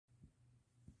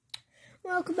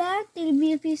Welcome back to the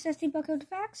BFB testing bucket of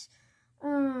facts.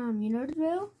 You know the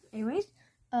drill. Anyways,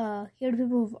 here the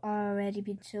people who've already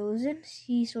been chosen.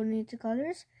 See sorting into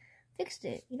colors. Fixed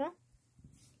it, you know?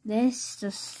 This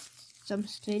just jump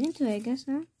straight into it, I guess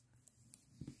now.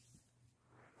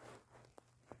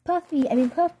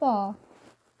 PuffBall.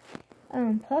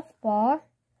 PuffBall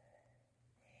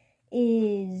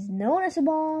is known as a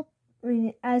ball,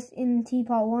 as in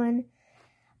TPOT 1,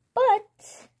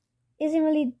 but isn't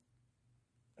really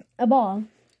a ball,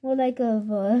 more like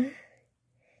a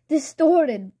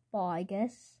distorted ball, I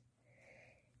guess.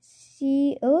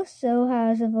 She also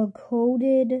has a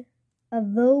vocoded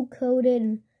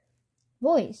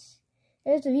voice.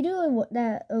 There's a video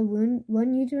that one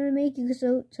YouTuber made. You can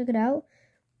so check it out,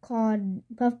 called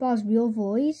PuffBall's Real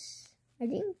Voice, I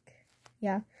think.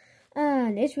 Yeah,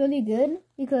 and it's really good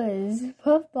because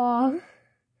PuffBall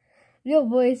real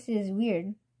voice is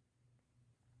weird.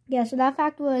 Yeah, so that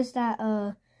fact was that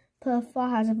PuffBall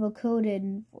has a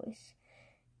vocoded voice.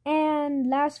 And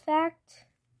last fact,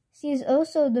 she is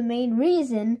also the main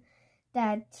reason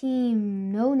that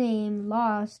Team No Name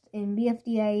lost in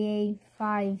BFDIA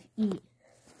 5E.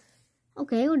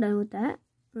 Okay, we're done with that.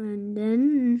 And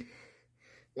then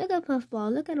look at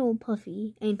PuffBall. Look at old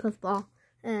Puffy and PuffBall.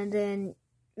 And then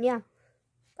yeah,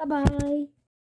 bye bye.